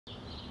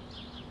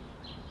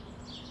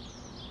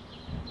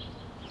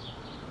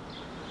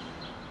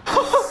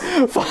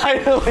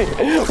Finally,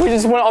 we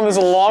just went on this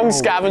long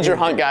scavenger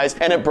hunt, guys,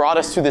 and it brought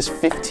us to this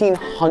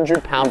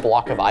 1,500-pound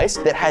block of ice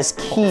that has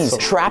keys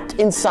trapped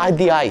inside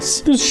the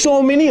ice. There's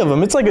so many of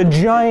them. It's like a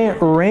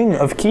giant ring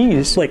of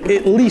keys, like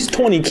at least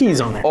 20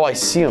 keys on there. Oh, I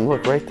see them.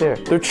 Look, right there.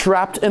 They're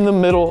trapped in the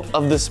middle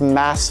of this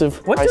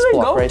massive ice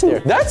block right there.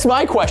 That's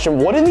my question.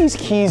 What do these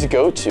keys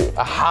go to?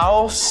 A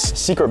house,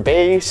 secret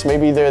base,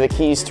 maybe they're the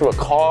keys to a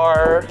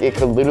car. It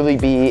could literally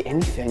be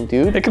anything,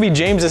 dude. It could be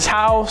James's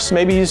house.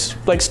 Maybe he's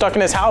like stuck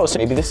in his house.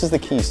 Maybe this is the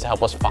keys to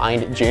help us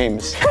find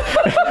James.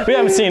 We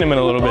haven't seen him in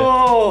a little bit.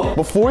 Oh.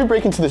 Before we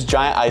break into this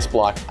giant ice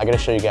block, I gotta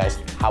show you guys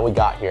how we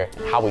got here,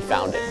 how we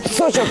found it.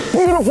 Such a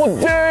beautiful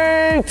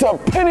day to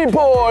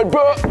pennyboard,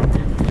 but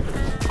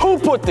who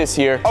put this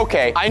here?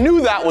 Okay, I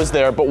knew that was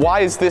there, but why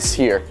is this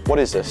here? What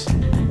is this?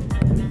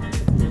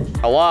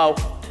 Hello?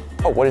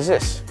 Oh, what is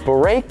this?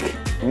 Break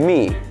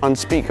me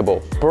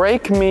unspeakable.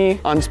 Break me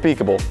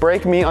unspeakable.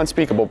 Break me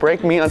unspeakable.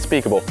 Break me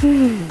unspeakable.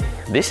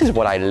 This is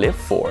what I live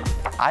for.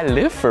 I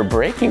live for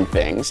breaking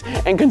things.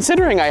 And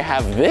considering I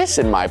have this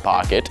in my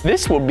pocket,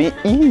 this will be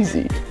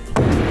easy.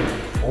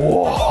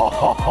 Whoa.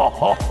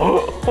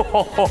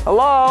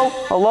 Hello?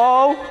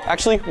 Hello?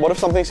 Actually, what if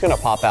something's gonna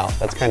pop out?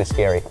 That's kind of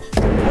scary.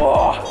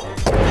 Whoa.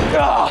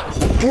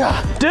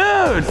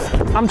 Dude,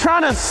 I'm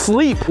trying to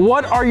sleep.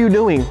 What are you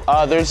doing?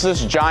 There's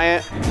this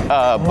giant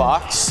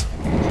box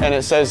and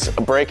it says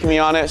break me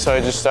on it, so I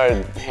just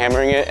started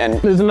hammering it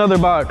and... There's another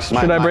box.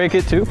 Should I break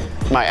it too?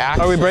 My axe...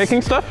 Are we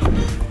breaking stuff?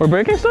 We're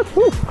breaking stuff?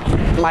 Woo.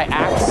 My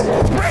axe...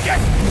 Break it!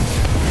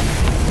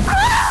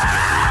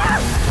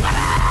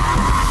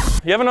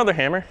 You have another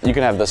hammer? You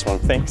can have this one.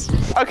 Thanks.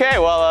 Okay,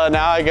 well,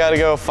 now I gotta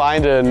go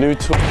find a new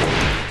tool.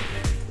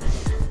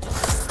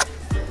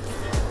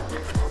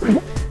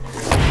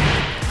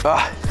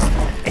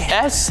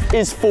 S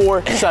is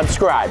for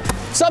subscribe.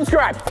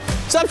 Subscribe!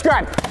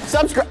 Subscribe!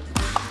 Subscribe!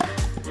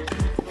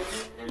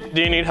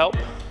 Do you need help?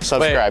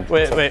 Subscribe.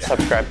 Wait.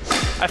 Subscribe.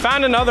 I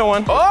found another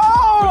one.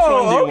 Oh, Which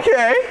one do you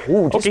okay.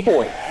 Ooh, this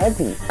boy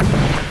heavy.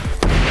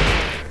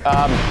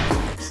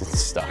 It's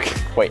stuck.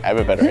 Wait, I have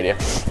a better idea.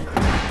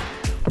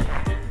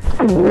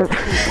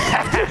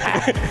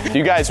 Do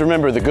you guys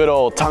remember the good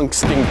old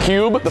tungsten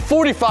cube? The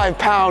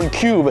 45-pound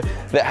cube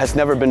that has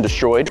never been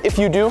destroyed. If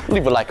you do,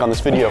 leave a like on this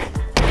video.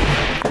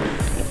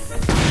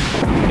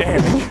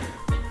 Damn.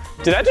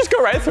 Did that just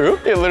go right through?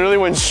 It literally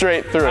went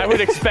straight through it. I would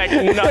expect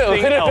nothing It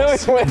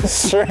else. literally went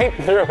straight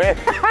through it.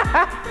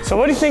 So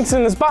what do you think's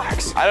in this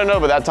box? I don't know,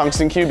 but that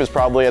tungsten cube is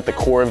probably at the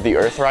core of the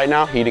earth right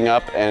now, heating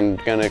up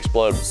and gonna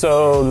explode.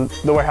 So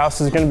the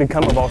warehouse is gonna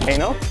become a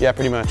volcano? Yeah,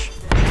 pretty much.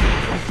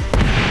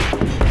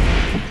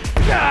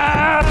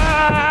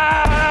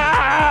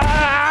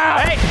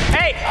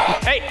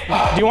 Hey,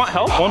 do you want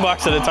help? One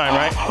box at a time,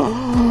 right?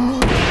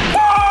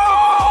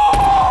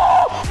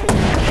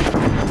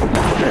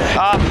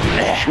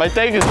 My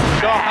thing is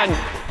gone.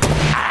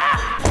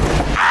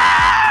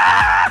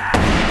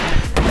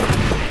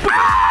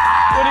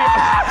 What do you...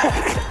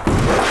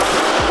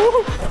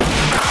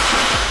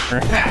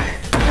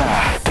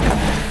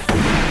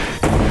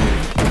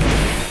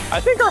 I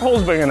think our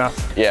hole's big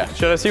enough. Yeah.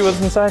 Should I see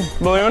what's inside?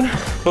 Balloon?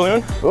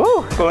 Balloon?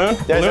 Ooh. Balloon?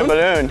 There's a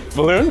balloon.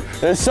 Balloon?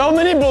 There's so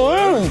many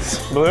balloons.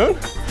 Balloon?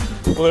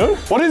 Balloon?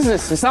 What is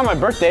this? It's not my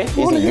birthday. Is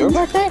it your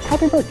birthday?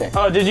 Happy birthday.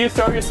 Oh, did you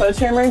throw your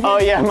sledgehammer in here? Oh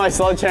yeah, my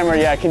sledgehammer.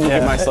 Yeah, can you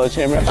get my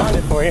sledgehammer? I found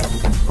it for you.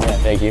 Yeah,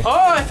 thank you.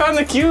 Oh, I found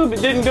the cube.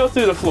 It didn't go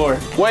through the floor.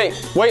 Wait,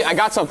 I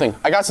got something.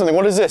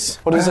 What is this?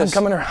 What is this?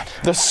 Coming around.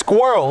 The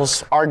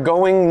squirrels are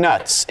going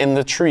nuts in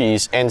the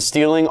trees and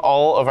stealing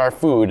all of our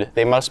food.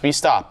 They must be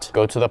stopped.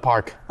 Go to the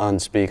park.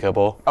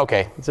 Unspeakable.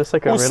 Okay. Is this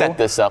like a riddle? Who set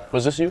this up?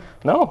 Was this you?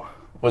 No.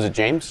 Was it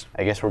James?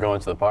 I guess we're going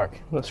to the park.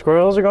 The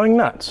squirrels are going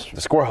nuts. The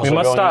squirrels are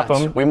going nuts. We must stop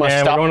them. We must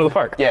stop. We're going to the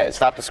park. Yeah,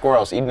 stop the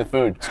squirrels eating the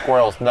food.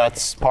 Squirrels,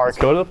 nuts, park. Let's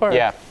go to the park.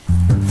 Yeah.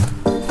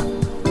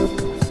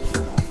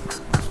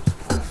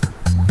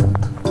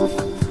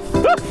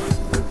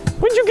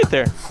 When'd you get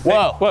there?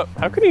 Whoa. Hey, whoa.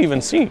 How could you even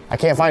see? I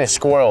can't find a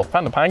squirrel.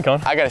 Found the pine cone.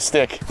 I got a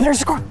stick. There's a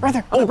squirrel right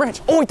there on the branch.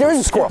 Oh, wait, there is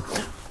a squirrel.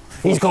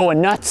 He's going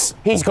nuts.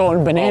 He's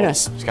going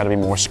bananas. There's gotta be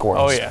more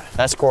squirrels. Oh, yeah.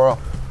 That squirrel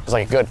was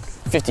like a good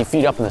 50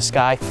 feet up in the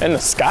sky. In the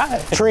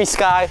sky? Tree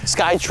sky,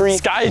 sky tree.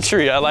 Sky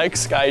tree, I like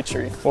sky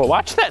tree. Well,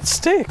 watch that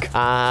stick.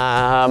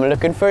 I'm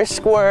looking for a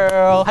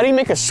squirrel. How do you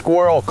make a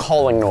squirrel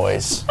calling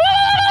noise?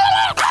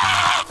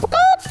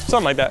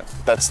 Something like that.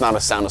 That's not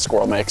a sound a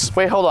squirrel makes.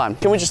 Wait, hold on.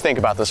 Can we just think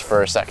about this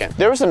for a second?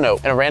 There was a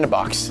note in a random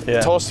box. Yeah.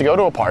 It told us to go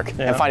to a park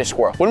and find a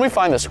squirrel. When we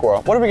find the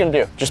squirrel, what are we gonna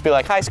do? Just be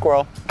like, hi,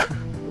 squirrel.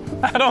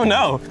 I don't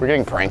know. We're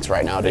getting pranked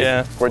right now, dude.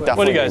 Yeah. We're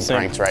definitely guys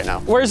getting think? pranked right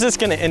now. Where's this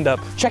gonna end up?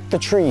 Check the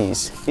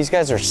trees. These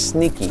guys are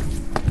sneaky.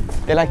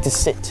 They like to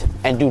sit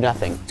and do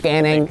nothing.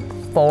 Scanning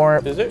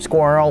for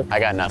squirrel.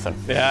 I got nothing.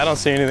 Yeah, I don't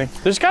see anything.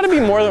 There's gotta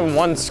be more than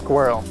one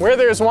squirrel. Where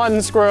there's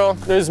one squirrel,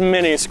 there's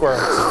many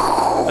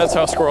squirrels. That's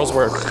how squirrels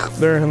work.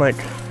 They're in like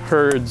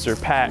herds or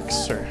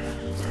packs or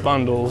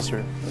bundles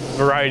or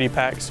variety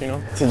packs, you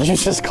know? Did you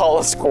just call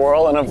a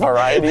squirrel in a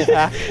variety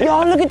pack?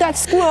 Yo, look at that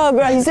squirrel,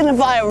 bro. He's in a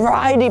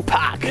variety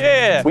pack.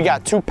 Yeah. We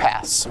got 2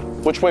 paths.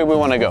 Which way we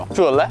want to go?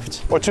 To the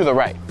left or to the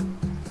right?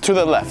 To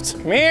the left.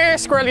 Come here,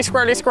 squirrely,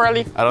 squirrely,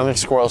 squirrely. I don't think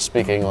squirrels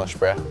speak English,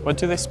 bruh. What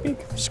do they speak?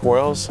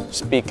 Squirrels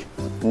speak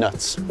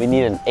nuts. We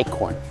need an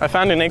acorn. I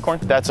found an acorn.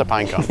 That's a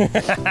pine cone.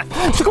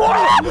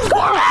 Squirrel!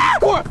 Squirrel!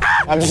 Squirrel!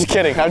 I'm just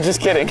kidding. I'm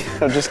just kidding.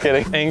 I'm just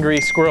kidding.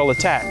 Angry squirrel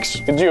attacks.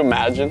 Could you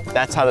imagine?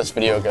 That's how this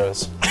video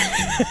goes.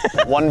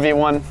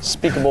 1v1,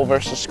 Speakable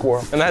versus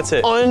squirrel. And that's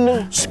it.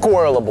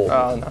 Unsquirrelable.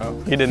 Oh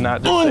no, he did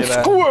not just say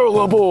that.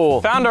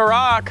 Unsquirrelable! Found a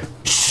rock.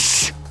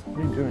 Shh! What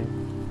are you doing?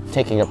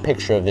 Taking a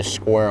picture of this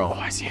squirrel. Oh,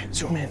 I see it.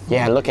 Zoom in.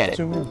 Yeah, look at it.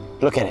 Zoom in.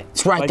 Look at it.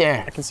 It's right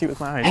there. I can see it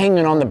with my eyes.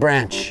 Hanging on the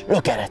branch.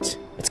 Look at it.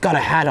 It's got a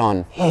hat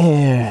on.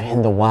 Here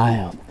in the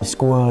wild, the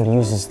squirrel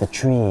uses the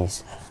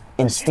trees.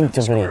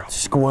 Instinctively,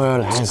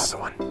 squirrel has...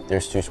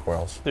 There's 2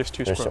 squirrels. There's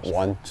 2 squirrels.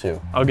 1, 2.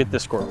 I'll get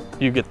this squirrel.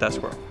 You get that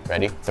squirrel.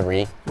 Ready?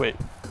 3. Wait,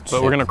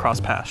 but we're gonna cross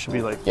paths. Should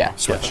be like... Yeah,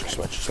 switch. Okay,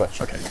 all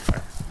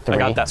right. 3, I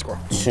got that squirrel.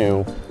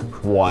 2,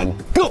 1.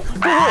 Go!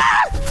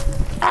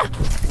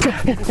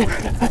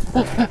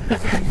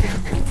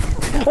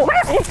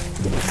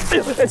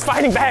 It's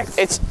fighting back.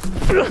 It's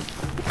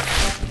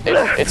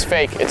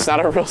fake. It's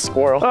not a real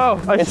squirrel. Oh,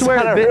 I swear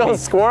It's not a it's real fake.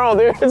 squirrel,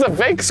 dude. It's a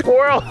fake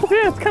squirrel.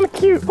 Yeah, it's kind of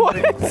cute. What?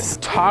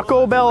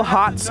 Taco Bell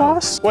hot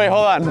sauce? Wait,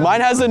 hold on.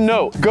 Mine has a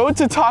note. Go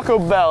to Taco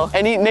Bell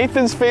and eat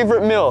Nathan's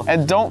favorite meal.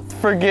 And don't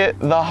forget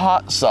the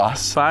hot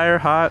sauce. Fire,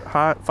 hot,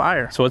 hot,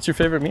 fire. So what's your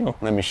favorite meal?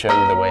 Let me show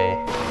you the way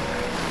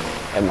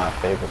and my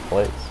favorite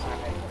place.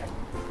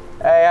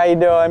 Hey, how you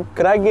doing?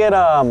 Could I get,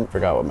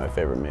 forgot what my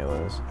favorite meal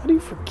is. How do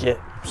you forget?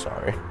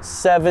 Sorry.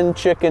 7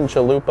 chicken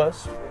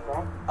chalupas.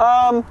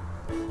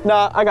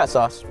 Nah, I got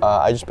sauce.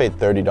 I just paid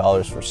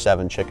 $30 for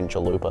 7 chicken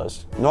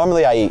chalupas.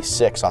 Normally I eat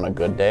 6 on a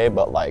good day,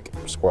 but like,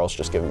 Squirrel's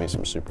just giving me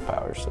some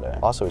superpowers today.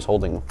 Also, he's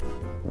holding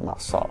my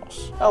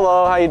sauce.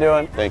 Hello, how you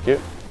doing? Thank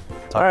you.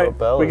 Taco All right,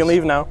 Bell we can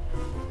leave now.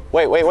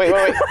 Wait. We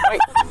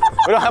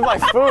don't have my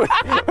food.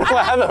 We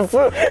don't have the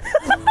food.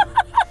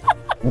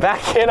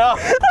 Back it up.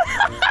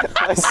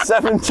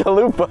 7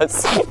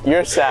 chalupas.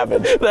 You're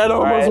savage. That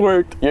almost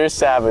worked. You're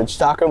savage.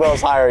 Taco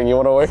Bell's hiring. You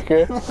want to work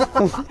here?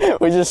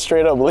 We just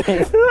straight up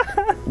leave.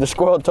 The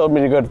squirrel told me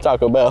to go to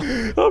Taco Bell.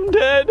 I'm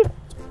dead.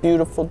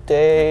 Beautiful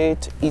day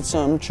to eat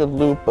some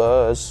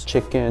chalupas.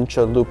 Chicken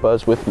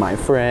chalupas with my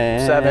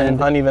friend.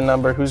 7, uneven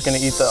number. Who's gonna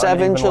eat the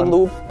 7 uneven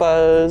one?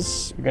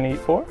 chalupas. You're gonna eat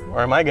 4? Or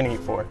am I gonna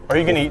eat 4? Or are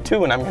you gonna eat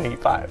 2 and I'm gonna eat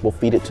 5? We'll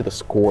feed it to the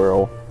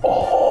squirrel.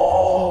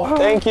 Oh,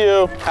 thank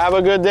you. Have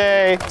a good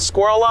day.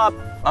 Squirrel up.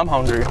 I'm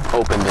hungry.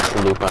 Open the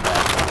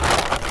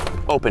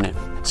chalupa. Open it.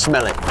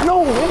 Smell it.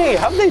 No way.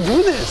 How'd they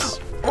do this?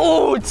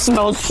 Oh, it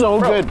smells so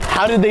good.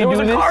 How did they do this?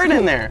 There was a card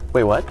in there.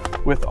 Wait, what?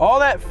 With all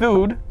that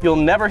food, you'll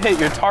never hit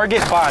your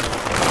target body.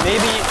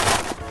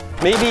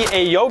 Maybe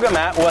a yoga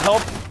mat will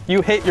help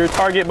you hit your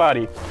target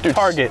body. Dude,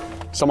 Target.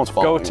 Someone's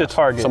following us. Go to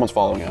Target. Someone's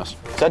following us.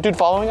 Is that dude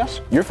following us?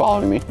 You're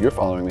following me. You're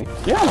following me.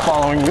 Yeah, I'm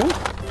following you.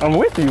 I'm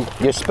with you.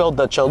 You spilled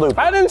the chalupa.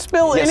 I didn't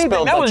spill anything.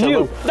 spilled That the was you.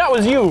 chalupa. That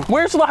was you.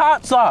 Where's the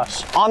hot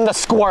sauce? On the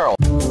squirrel.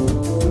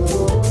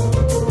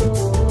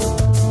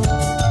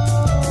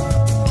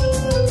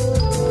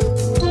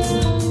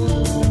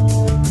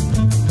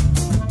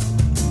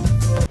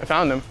 I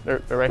found them.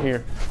 They're right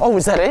here. Oh,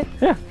 is that it?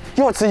 Yeah.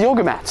 Yo, it's the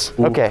yoga mats.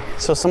 Ooh. Okay,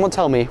 so someone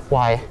tell me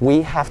why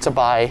we have to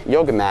buy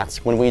yoga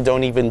mats when we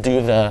don't even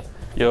do the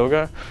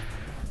yoga.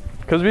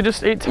 Because we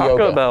just ate Taco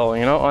Yoga. Bell,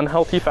 you know,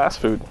 unhealthy fast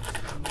food.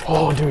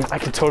 Oh, dude, I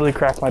could totally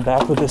crack my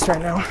back with this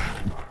right now.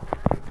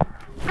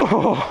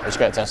 Oh, I just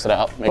gotta test it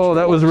out. oh,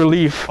 that was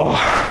relief. Oh,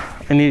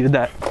 I needed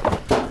that.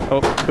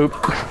 Oh,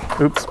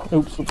 oops.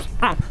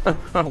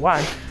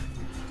 Why?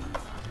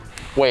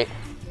 Wait.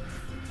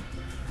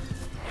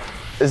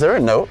 Is there a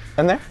note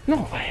in there?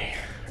 No way.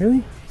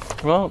 Really?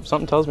 Well,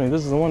 something tells me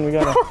this is the one we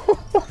gotta.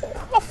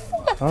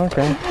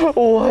 Okay.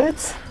 What?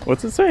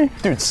 What's it say?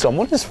 Dude,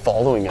 someone is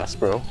following us,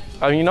 bro.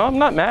 You know, I'm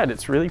not mad.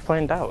 It's really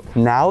planned out.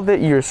 Now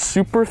that you're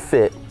super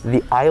fit,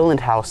 the island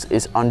house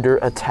is under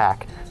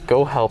attack.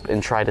 Go help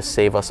and try to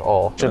save us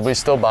all. Should we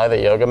still buy the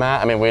yoga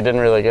mat? I mean, we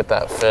didn't really get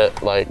that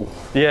fit, like.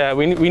 Yeah,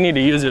 we need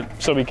to use it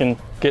so we can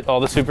get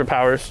all the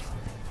superpowers.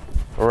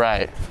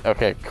 Right.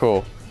 Okay,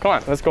 cool. Come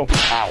on, let's go.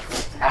 Ow.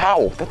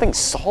 Ow, that thing's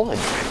solid.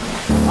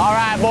 All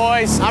right,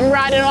 boys, I'm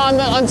riding on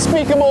the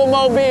Unspeakable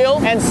mobile,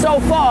 and so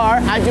far,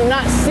 I do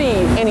not see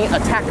any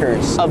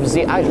attackers of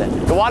the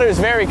island. The water is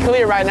very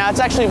clear right now. It's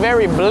actually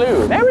very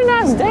blue. Very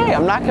nice day,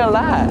 I'm not gonna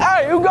lie.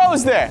 Hey, who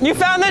goes there? You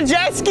found the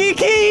jet ski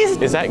keys?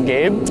 Is that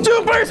Gabe?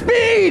 Super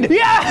speed!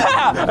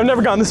 Yeah! I've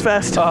never gone this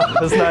fast. Oh,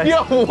 that's nice.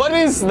 Yo, what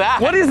is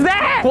that? What is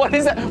that? What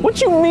is that?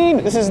 What you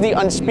mean? This is the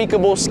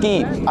Unspeakable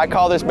ski. I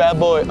call this bad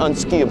boy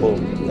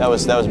unskiable. That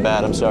was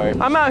bad, I'm sorry.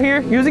 I'm out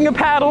here using a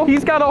paddle.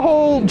 He's got a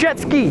whole jet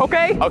ski,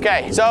 okay?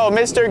 Okay, so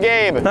Mr.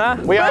 Gabe,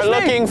 we are That's me.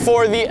 looking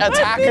for the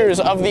attackers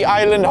of the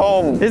island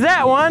home. Is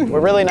that one? We're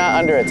really not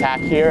under attack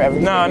here.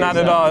 Everything No, is, not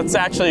at all. It's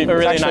actually a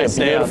really It's actually nice a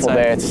day beautiful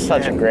outside. day. It's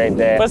such a great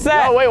day. What's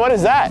that? Oh, wait, what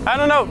is that? I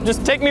don't know.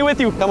 Just take me with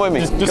you. Come with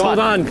me. Just Come hold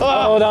on.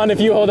 Ah. Hold on if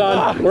you hold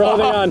on. We're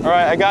holding on. All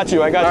right, I got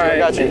you. I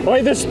got you.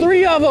 Wait, there's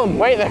 3 of them.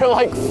 Wait, they're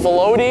like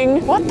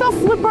floating? What the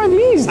flip are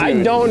these, dude?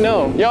 I don't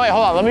know. Yo, wait,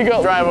 hold on. Let me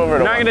go drive over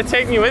to You're not one. gonna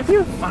take me with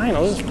you? Fine,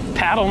 I'll just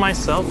paddle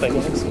myself, I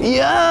guess.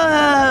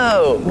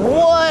 Yo!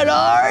 What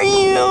are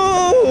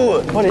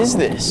you? What is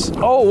this?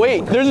 Oh,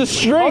 wait, there's a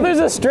string. Oh, there's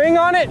a string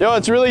on it? Yo,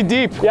 it's really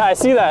deep. Yeah, I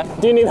see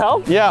that. Do you need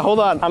help? Yeah, hold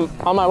on. I'm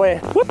on my way.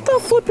 What the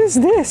flip is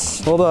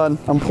this? Hold on.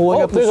 I'm pulling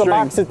Oh, up the there's string. a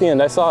box at the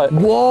end. I saw it.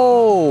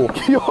 Whoa!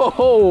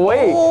 Yo,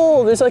 wait.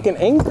 Oh, there's like an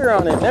anchor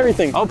on it and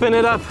everything. Open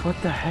it up. What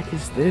the heck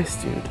is this,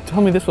 dude?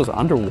 Tell me this was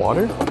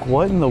underwater?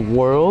 What in the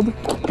world?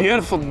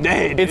 Beautiful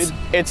day, dude.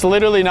 It's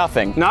literally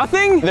nothing.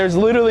 Nothing? There's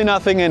literally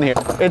nothing in here.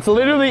 It's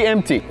literally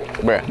empty.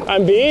 Bruh.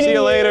 I'm beating See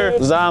you later,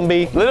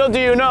 zombie. Little do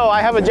you know,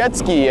 I have a jet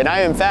ski and I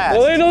am fast.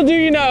 Little do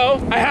you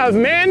know, I have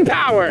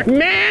manpower.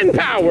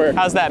 Manpower.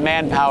 How's that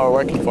manpower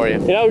working for you?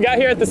 You know, we got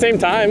here at the same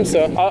time,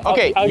 so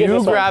Okay, I'll get you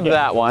this one. grab Yeah.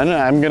 that one.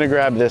 I'm gonna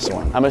grab this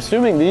one. I'm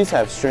assuming these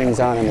have strings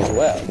on them as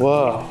well.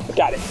 Whoa.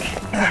 Got it.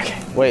 Okay.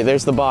 Wait,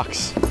 there's the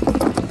box.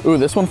 Ooh,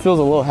 this one feels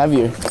a little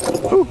heavier.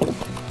 Ooh.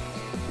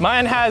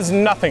 Mine has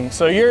nothing,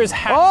 so yours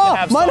has to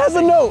have mine has a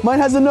something. note. Mine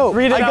has a note.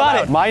 Read it I out got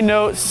loud. it. My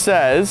note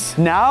says,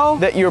 now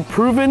that you're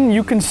proven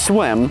you can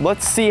swim,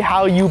 let's see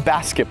how you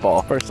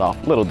basketball. First off,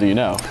 little do you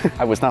know,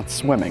 I was not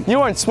swimming. You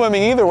weren't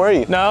swimming either, were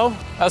you? No,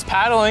 I was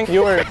paddling.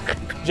 You were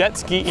jet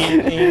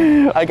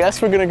skiing. I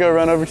guess we're gonna go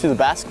run over to the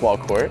basketball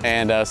court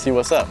and see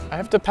what's up. I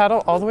have to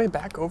paddle all the way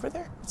back over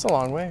there? It's a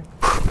long way.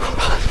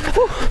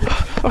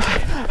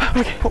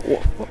 Okay.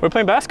 We're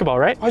playing basketball,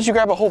 right? Why'd you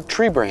grab a whole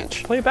tree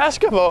branch? Play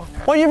basketball.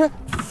 What you?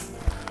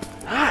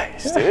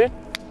 Nice, Dude.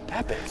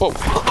 Epic. Whoa.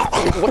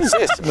 What is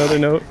this? Another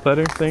note,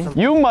 letter thing.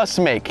 You must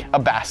make a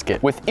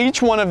basket with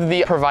each one of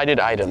the provided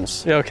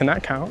items. Yo, can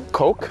that count?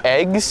 Coke,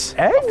 eggs,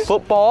 Eggs? a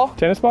football,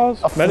 Tennis balls?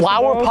 a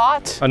flower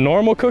pot. A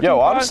normal cooking Yo,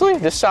 pot? honestly,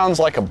 this sounds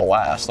like a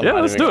blast. I'm Yeah,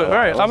 not let's even do it. gonna All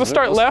lie. right, I'm gonna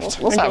start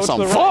left Let's and have go some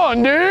to the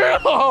fun, dude.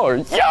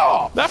 Oh,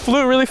 yeah. That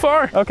flew really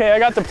far. Okay, I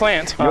got the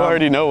plant. You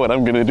already know what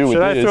I'm gonna do with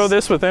Should this. I throw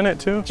this within it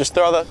too? Just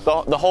throw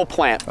the whole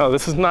plant. Oh,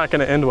 this is not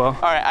gonna end well.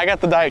 All right, I got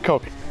the Diet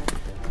Coke.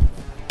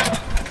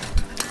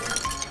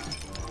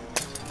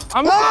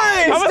 I'm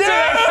Nice, gonna say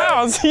that dude!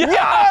 counts. Yeah.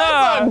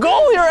 That's a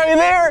goalie right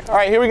there. All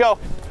right, here we go.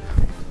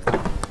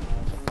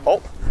 Oh,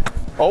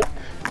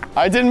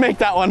 I didn't make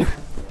that one.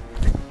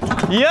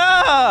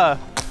 Yeah.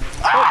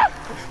 Ah!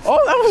 Oh,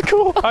 that was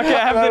cool. Okay, I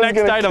have the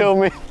next item. Kill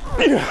me.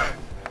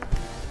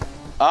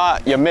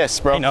 You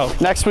missed, bro. I know.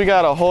 Next, we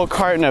got a whole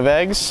carton of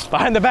eggs.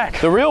 Behind the back.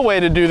 The real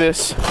way to do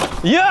this,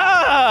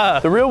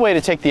 Yeah. the real way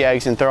to take the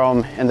eggs and throw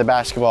them in the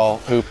basketball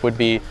hoop would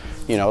be,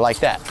 you know, like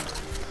that.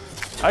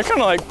 I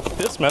kind of like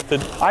this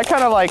method. I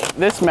kind of like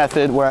this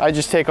method where I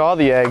just take all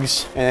the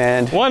eggs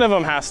and One of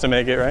them has to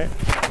make it, right?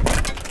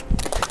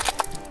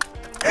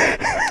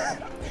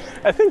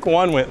 I think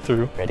one went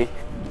through. ready?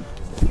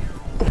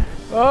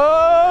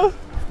 Oh.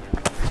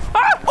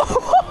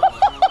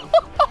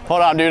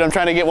 Hold on, dude. I'm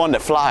trying to get one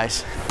that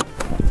flies.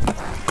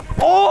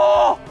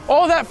 Oh.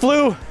 Oh, that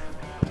flew.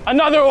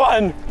 Another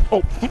one.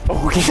 Oh.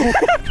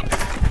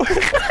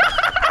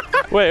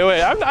 Wait,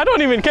 I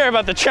don't even care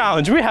about the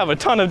challenge. We have a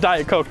ton of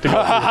Diet Coke to go.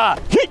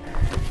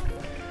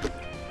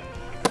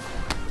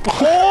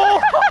 Oh!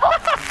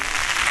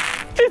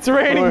 It's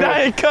raining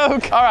Diet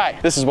Coke. All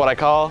right, this is what I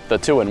call the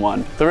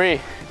 2-in-1. 3,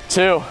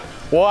 2,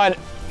 1.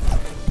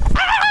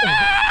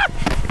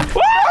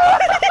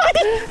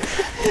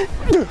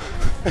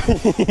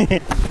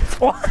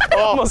 I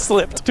almost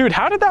slipped. Dude,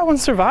 how did that one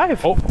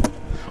survive? Oh.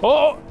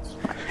 Oh.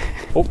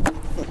 Oh.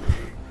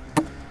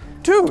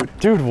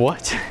 Dude,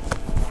 what?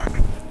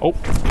 Oh.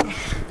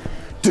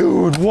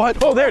 Dude,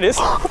 what? Oh, there it is.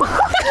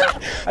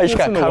 I just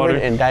got in the covered water.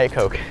 in Diet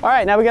Coke. All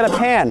right, now we got a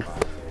pan.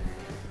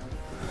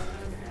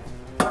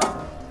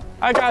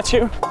 I got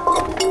you.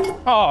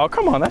 Oh,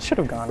 come on, that should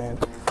have gone in.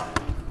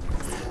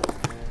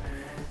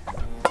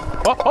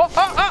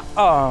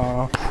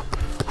 Oh.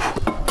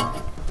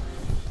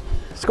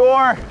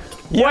 Score.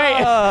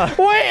 Yeah.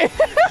 Wait.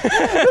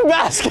 The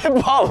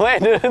basketball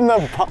landed in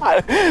the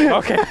pot.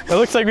 Okay, it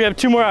looks like we have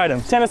 2 more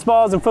items. Tennis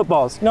balls and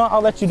footballs. No,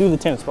 I'll let you do the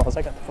tennis balls.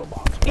 I got the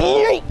footballs.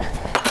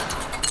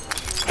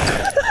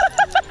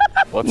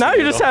 Now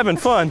you're just having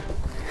fun.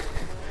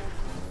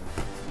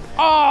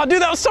 Oh,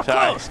 dude, that was so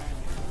close.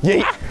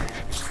 Yeet.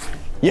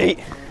 Yeet.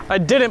 I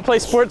didn't play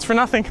sports for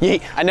nothing.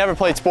 Yeet. I never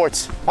played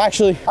sports.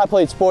 Actually, I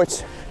played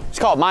sports. It's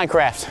called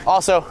Minecraft.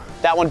 Also,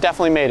 that one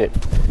definitely made it.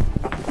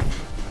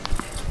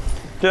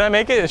 Did I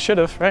make it? It should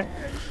have, right?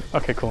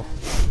 Okay, cool.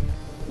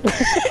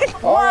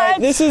 All right,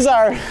 this is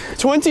our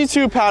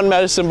 22-pound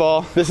medicine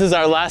ball. This is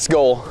our last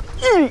goal.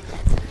 I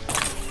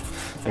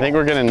think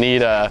we're gonna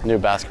need a new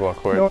basketball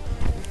court. No.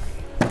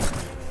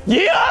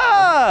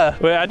 Yeah!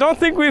 Wait, I don't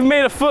think we've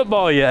made a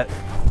football yet.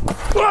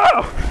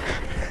 Oh!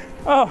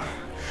 Oh.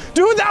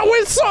 Dude, that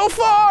went so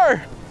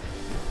far!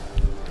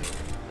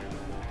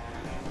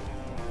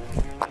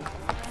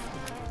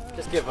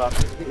 give up.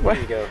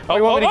 Here you go. Oh,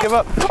 you want me to give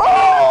up?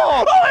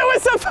 Oh, it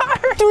was a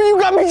fire. Dude, you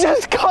got me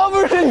just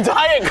covered in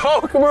Diet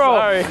Coke,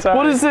 bro. Sorry.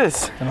 What is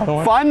this? Another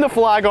one? Find the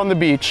flag on the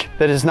beach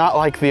that is not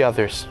like the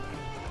others.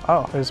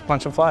 Oh, there's a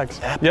bunch of flags.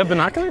 You have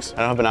binoculars?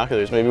 I don't have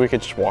binoculars. Maybe we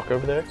could just walk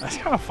over there. That's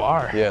kind of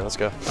far. Yeah, let's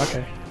go.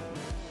 Okay.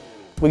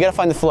 We gotta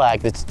find the flag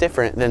that's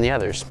different than the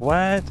others.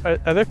 What?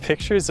 Are there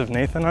pictures of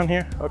Nathan on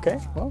here? Okay,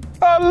 well.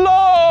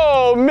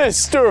 Hello,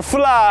 Mr.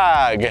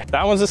 Flag.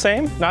 That one's the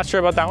same? Not sure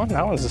about that one.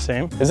 That one's the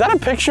same. Is that a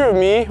picture of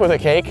me with a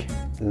cake?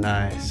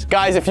 Nice.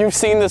 Guys, if you've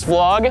seen this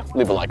vlog,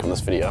 leave a like on this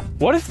video.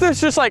 What if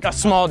there's just like a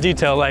small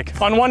detail, like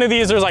on one of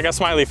these there's like a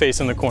smiley face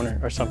in the corner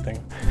or something?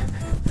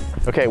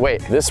 Okay,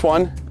 wait, this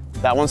one,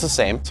 that one's the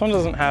same. This one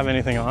doesn't have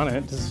anything on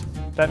it. Does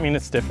that mean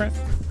it's different?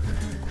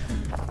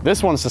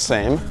 This one's the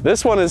same.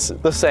 This one is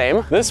the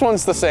same. This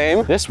one's the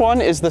same. This one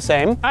is the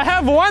same. I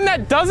have one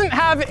that doesn't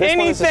have one is the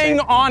anything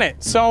same. on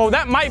it, so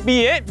that might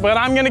be it, but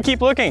I'm gonna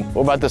keep looking.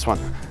 What about this one?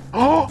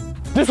 Oh,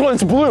 this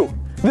one's blue.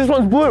 This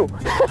one's blue.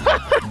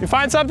 You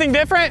find something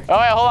different? Oh,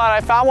 wait, hold on. I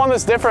found one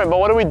that's different,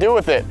 but what do we do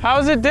with it? How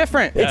is it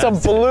different? It's a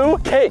blue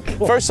cake.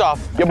 First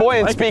off, your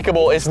boy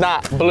Unspeakable is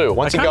not blue.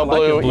 Once you go kinda like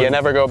blue, it blue. you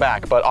never go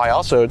back. But I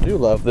also do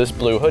love this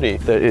blue hoodie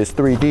that is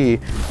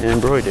 3D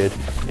embroidered.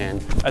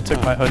 And I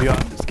took my hoodie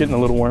off. It's getting a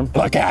little warm.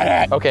 look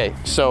at it. Okay,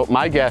 so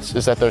my guess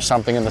is that there's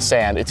something in the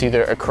sand. It's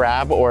either a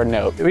crab or a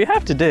note. We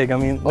have to dig. I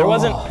mean, there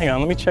wasn't, hang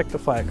on, let me check the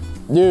flag.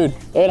 Dude,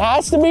 it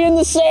has to be in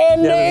the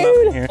sand, Yeah, there's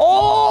nothing dude. here.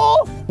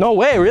 Oh, No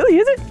way, really,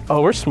 is it?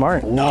 Oh, we're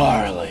smart.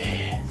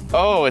 gnarly.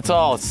 Oh, it's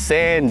all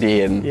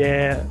sandy and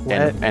Yeah,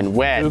 wet, and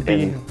wet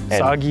poopy, and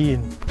soggy,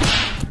 and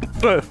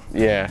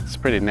yeah, it's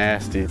pretty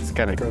nasty. It's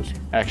kind of gross.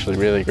 Actually,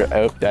 really gross.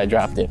 Oh, I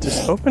dropped it.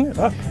 just open it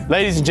up.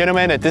 Ladies and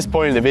gentlemen, at this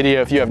point in the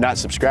video, if you have not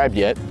subscribed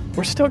yet,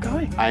 We're still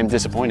going. I am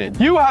disappointed.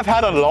 You have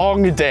had a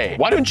long day.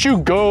 Why don't you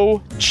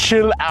go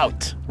chill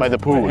out by the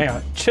pool? Hang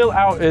on, chill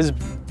out is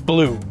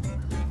blue.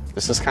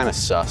 This is kind of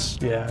sus.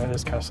 Yeah, it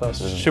is kind of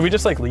sus. Should we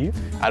just like leave?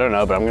 I don't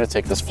know, but I'm gonna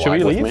take this flag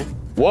we with leave? me.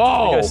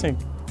 Whoa! You guys think?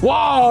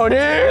 Whoa, dude!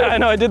 I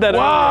know, I did that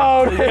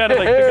Whoa, earlier. You gotta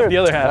like pick up the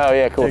other half. Oh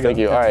yeah, cool, There thank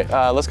you. go. All right,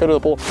 let's go to the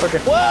pool. Okay.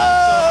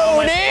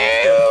 Whoa,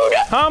 dude!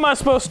 How am I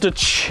supposed to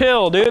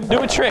chill, dude?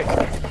 Do a trick.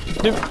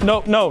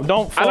 No,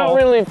 don't fall. I don't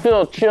really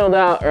feel chilled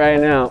out right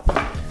now.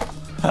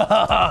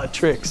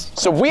 Tricks.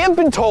 So we have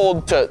been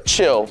told to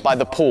chill by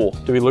the pool.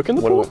 Do we look in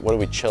the pool? What are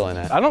we chilling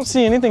at? I don't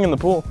see anything in the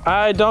pool.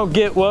 I don't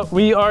get what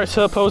we are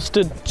supposed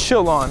to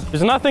chill on.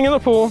 There's nothing in the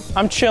pool.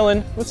 I'm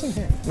chilling. What's in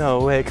here?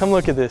 No way, come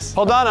look at this.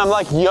 Hold on, I'm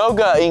like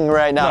yoga-ing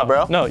right now,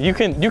 bro. No, you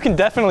can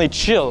definitely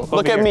chill.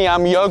 Look at me,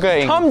 I'm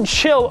yoga-ing. Come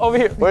chill over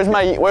here. Where's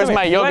my Come here.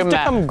 yoga Do I have mat?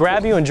 to come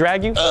grab you and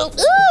drag you?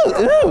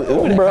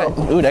 Ooh, bro.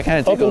 Ooh, that kind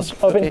of tickles.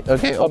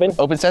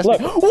 Open sesame.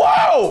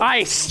 Whoa!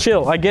 Ice,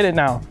 chill. I get it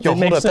now. Yo, it hold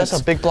makes up, sense.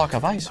 that's a big block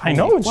of ice. I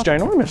know, it's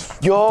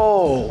ginormous.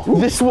 Yo,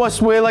 this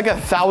must weigh like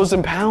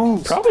 1,000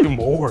 pounds. Probably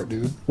more,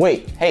 dude.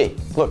 Wait, hey,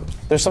 look,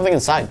 there's something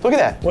inside. Look at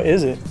that. What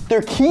is it?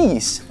 They're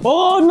keys.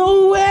 Oh,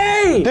 no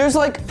way! There's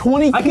like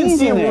 20 I keys can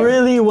see in there.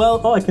 really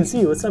well. Oh, I can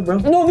see you. What's up, bro?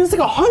 No, there's like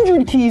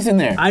 100 keys in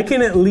there. I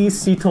can at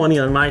least see 20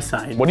 on my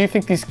side. What do you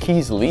think these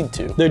keys lead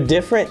to? They're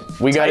different.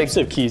 We got Types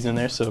of keys in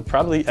there, so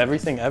probably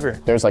everything ever.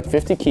 There's like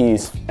 50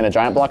 keys and a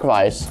giant block of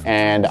ice,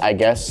 and I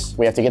guess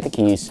we have to get the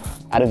keys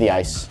out of the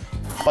ice.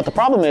 But the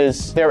problem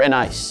is they're in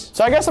ice.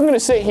 So I guess I'm gonna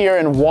sit here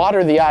and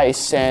water the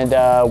ice and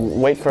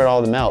wait for it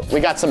all to melt. We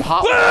got some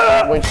hot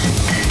water, which...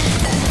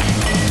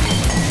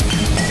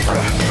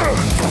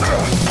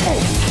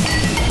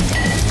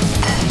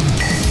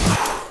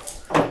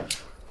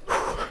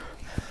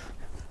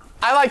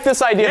 I like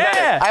this idea Yeah.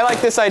 better. I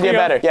like this idea Here you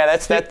go. better. Yeah,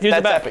 that's Use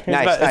the bat. epic. Use the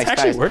Nice, bat. nice, It's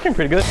actually nice. working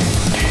pretty good. So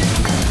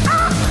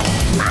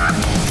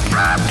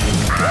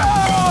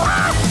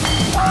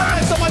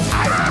much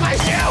ice on my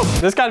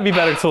shoe! There's got to be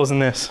better tools than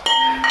this.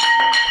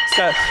 It's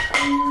got...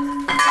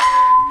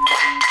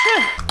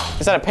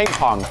 Is that a ping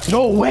pong?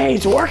 No way,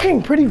 it's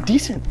working pretty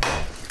decent.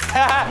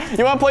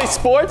 You wanna play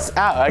sports?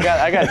 Ow, I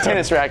got a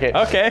tennis racket.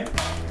 Okay.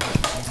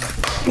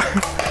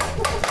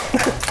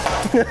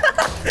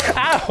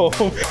 Ow.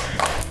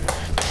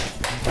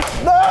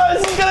 No,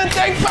 this is gonna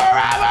take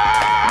forever!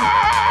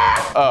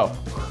 Oh.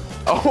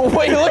 Oh,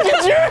 wait, look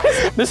at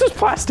yours! This is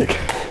plastic.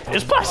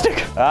 It's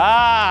plastic.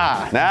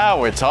 Ah, now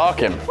we're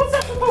talking. What's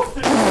that supposed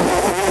to do?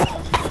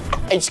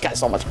 I just got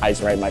so much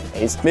ice right in my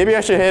face. Maybe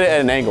I should hit it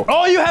at an angle.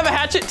 Oh, you have a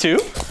hatchet too?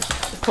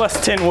 Plus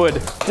 10 wood.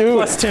 Dude.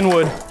 Plus 10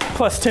 wood.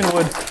 Plus 10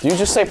 wood. Do you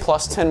just say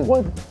plus 10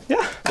 wood?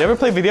 Yeah. You ever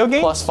play video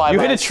games? Plus 5 You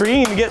hit a ice. tree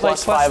and you get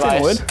Plus like plus 5 10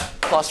 ice. wood.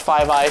 Plus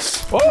 5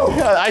 ice. Oh.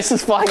 Yeah, ice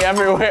is flying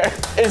everywhere.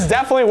 It's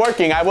definitely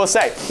working, I will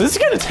say. This is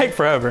gonna take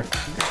forever.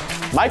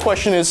 My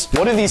question is,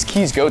 what do these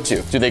keys go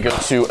to? Do they go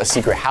to a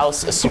secret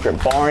house, a secret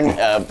barn,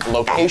 a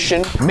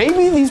location?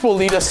 Maybe these will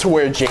lead us to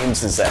where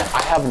James is at.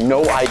 I have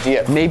no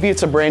idea. Maybe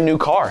it's a brand new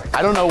car.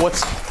 I don't know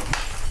what's...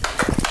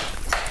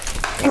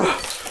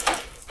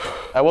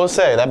 I will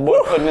say, that boy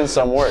putting in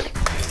some work.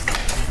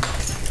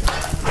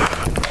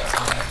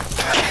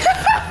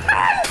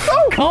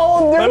 So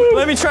cold, dude!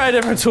 Let me try a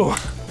different tool.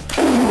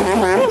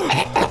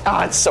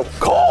 Ah, it's so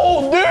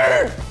cold,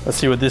 dude! Let's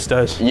see what this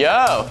does.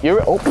 Yo,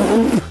 you're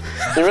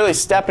really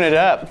stepping it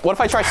up. What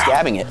if I try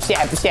stabbing it?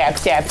 Stab, stab,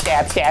 stab,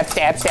 stab, stab,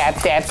 stab, stab,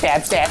 stab,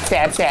 stab, stab,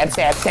 stab, stab,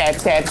 stab, stab,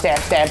 stab, stab,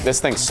 stab. This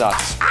thing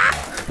sucks.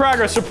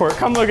 Progress report,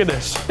 come look at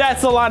this.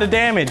 That's a lot of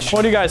damage.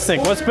 What do you guys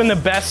think? What's been the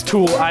best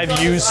tool I've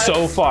used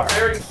so far?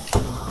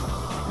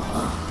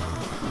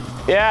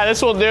 Yeah,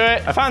 this will do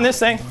it. I found this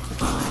thing.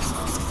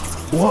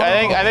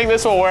 I think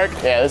this will work.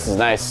 Yeah, this is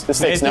nice. This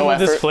takes no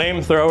effort. With this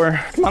flamethrower.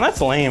 Come on,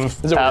 that's lame.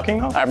 Is it working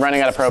though? I'm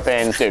running out of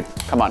propane. Dude,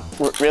 come on.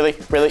 Really?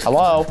 Really?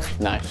 Hello?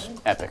 Nice.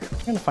 Epic.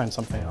 I'm gonna find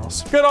something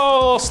else. Good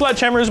old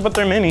sledgehammers, but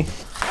they're mini.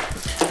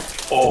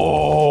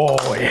 Oh,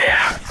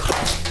 yeah.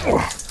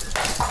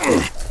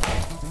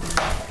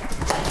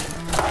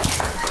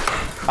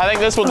 I think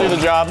this will do the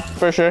job,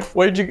 for sure.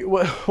 Where'd you,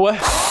 what? We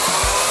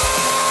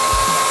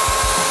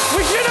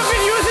should have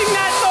been using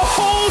that the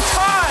whole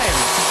time.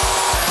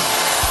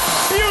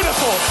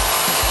 Beautiful.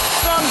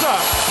 Thumbs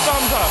up,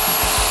 thumbs up.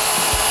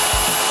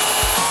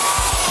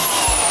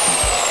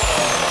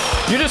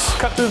 You just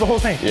cut through the whole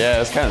thing. Yeah,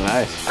 it's kind of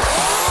nice.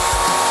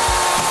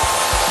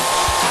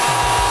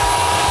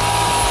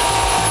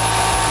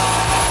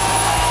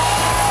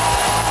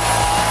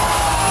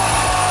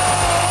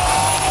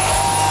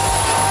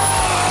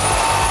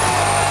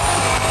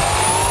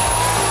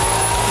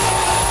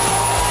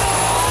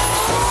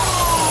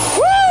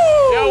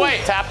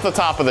 Tap the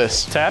top of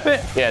this. Tap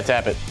it? Yeah,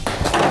 tap it.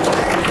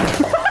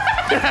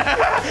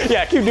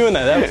 Yeah, keep doing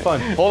that. That was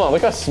fun. Hold on,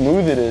 look how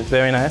smooth it is.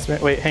 Very nice.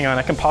 Wait, hang on.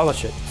 I can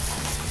polish it.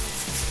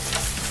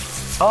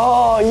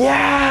 Oh,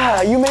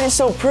 yeah. You made it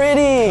so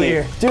pretty.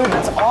 Clear. Dude,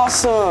 that's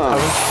awesome.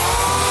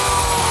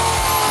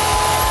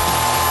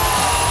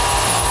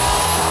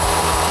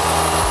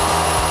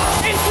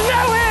 It's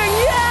snowing!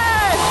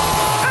 Yes!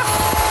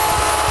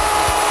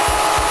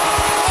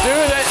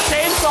 Dude, that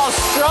chainsaw's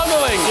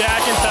struggling. Yeah, I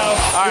can tell.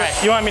 All right.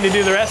 You want me to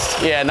do the rest?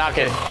 Yeah, knock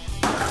it.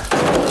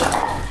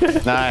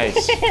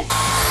 Nice. We're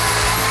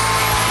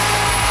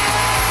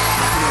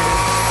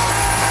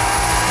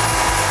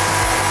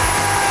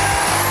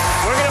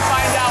gonna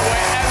find out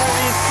wherever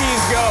these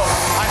keys go.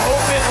 I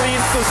hope it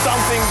leads to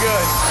something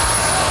good.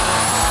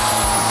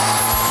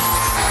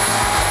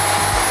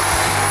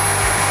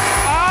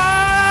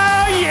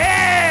 Oh,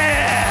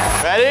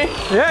 yeah! Ready?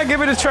 Yeah,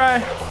 give it a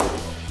try.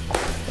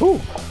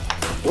 Ooh.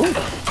 Ooh.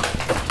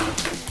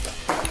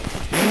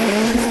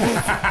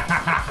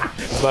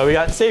 That's why we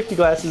got safety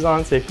glasses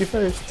on. Safety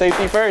first.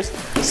 Safety first.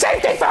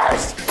 Safety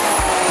first!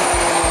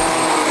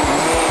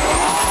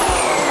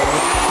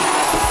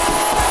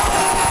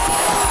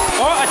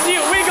 Oh, I see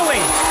it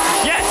wiggling.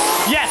 Yes,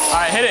 yes.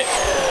 All right, hit it.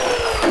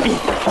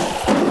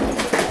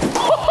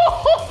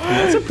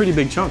 That's a pretty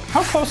big chunk.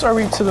 How close are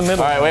we to the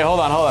middle? All right, wait, hold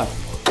on.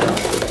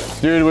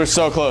 Dude, we're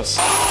so close.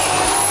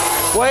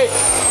 Wait,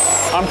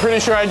 I'm pretty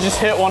sure I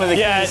just hit one of the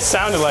keys. Yeah, it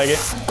sounded like it.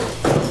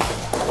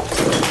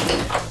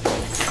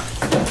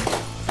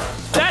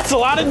 That's a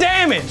lot of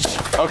damage.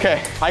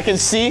 Okay, I can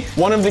see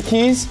one of the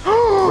keys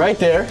right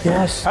there.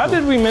 Yes. How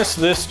did we miss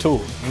this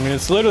tool? I mean,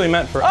 it's literally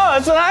meant for. Oh,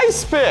 it's an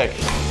ice pick.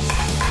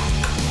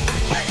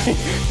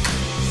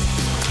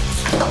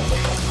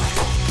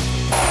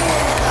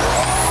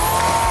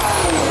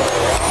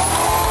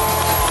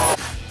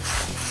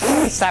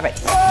 Stop it.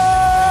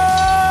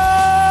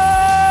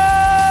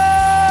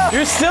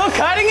 You're still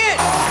cutting it?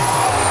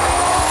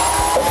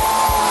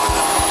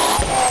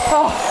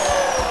 Oh,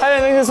 I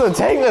didn't think this would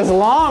take this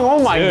long. Oh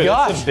my Dude,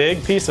 gosh. it's a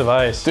big piece of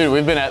ice. Dude,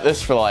 we've been at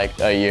this for like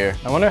a year.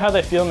 I wonder how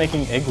they feel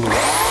making igloo.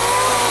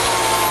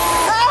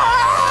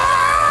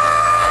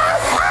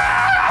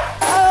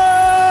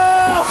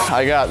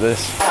 I got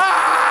this.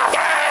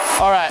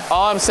 All right,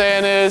 all I'm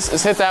saying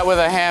is hit that with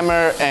a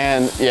hammer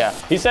and yeah.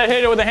 He said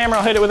hit it with a hammer,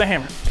 I'll hit it with a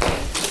hammer.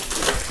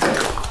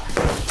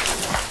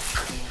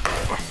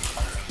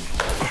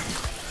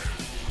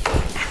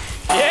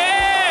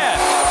 Yeah!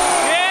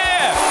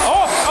 Yeah!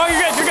 Oh, you're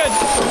good, you're good.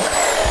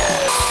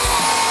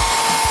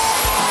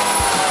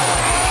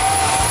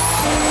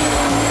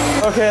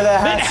 Okay,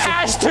 that It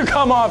has to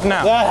come off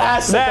now. That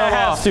has to come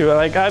off.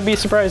 Like, I'd be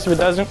surprised if it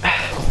doesn't.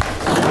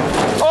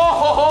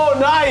 Oh,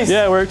 nice.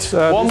 Yeah, it works.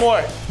 One more.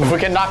 If we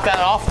can knock that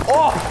off.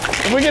 Oh,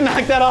 if we can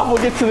knock that off,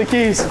 we'll get to the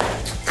keys.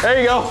 There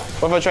you go.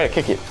 What if I try to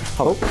kick it?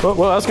 Oh,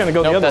 well, I was gonna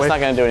go the other way. That's not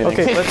gonna do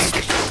anything. Okay, let's.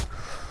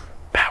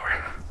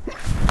 Power.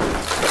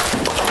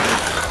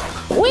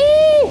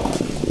 Whee!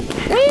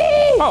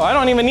 Whee! Oh, I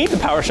don't even need the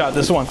power shot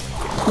this one.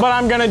 But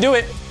I'm gonna do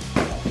it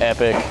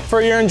Epic.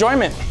 for your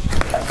enjoyment.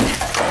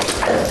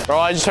 Oh,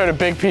 I just heard a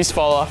big piece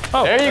fall off.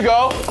 Oh. There you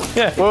go.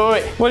 Yeah.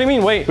 Wait. What do you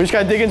mean, wait? We just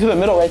gotta dig into the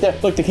middle right there.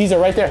 Look, the keys are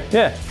right there.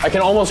 Yeah. I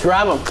can almost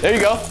grab them. There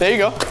you go. There you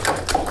go.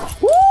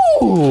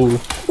 Ooh.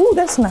 Ooh,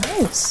 that's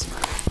nice.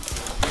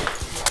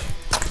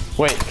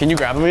 Wait, can you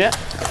grab them yet?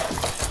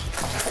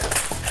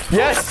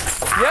 Yes!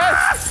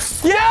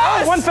 Yes!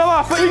 Yes! One fell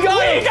off, but we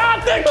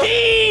got the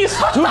keys!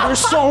 Dude, there's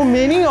so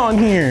many on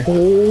here.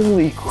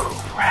 Holy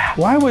crap. crap.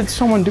 Why would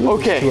someone do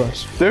this to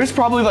us? There's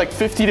probably like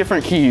 50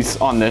 different keys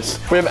on this.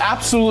 We have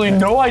absolutely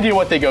no idea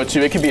what they go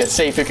to. It could be a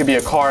safe, it could be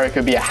a car, it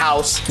could be a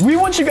house. We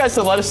want you guys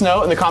to let us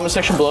know in the comment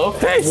section below,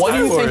 what do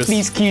you think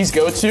these keys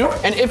go to?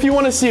 And if you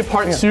want to see a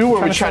part 2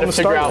 where we try to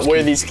figure out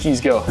where these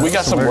keys go. We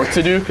got some work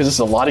to do because this is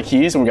a lot of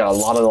keys and we got a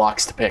lot of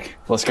locks to pick.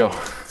 Let's go.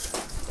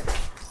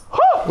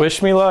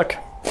 Wish me luck.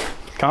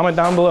 Comment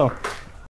down below.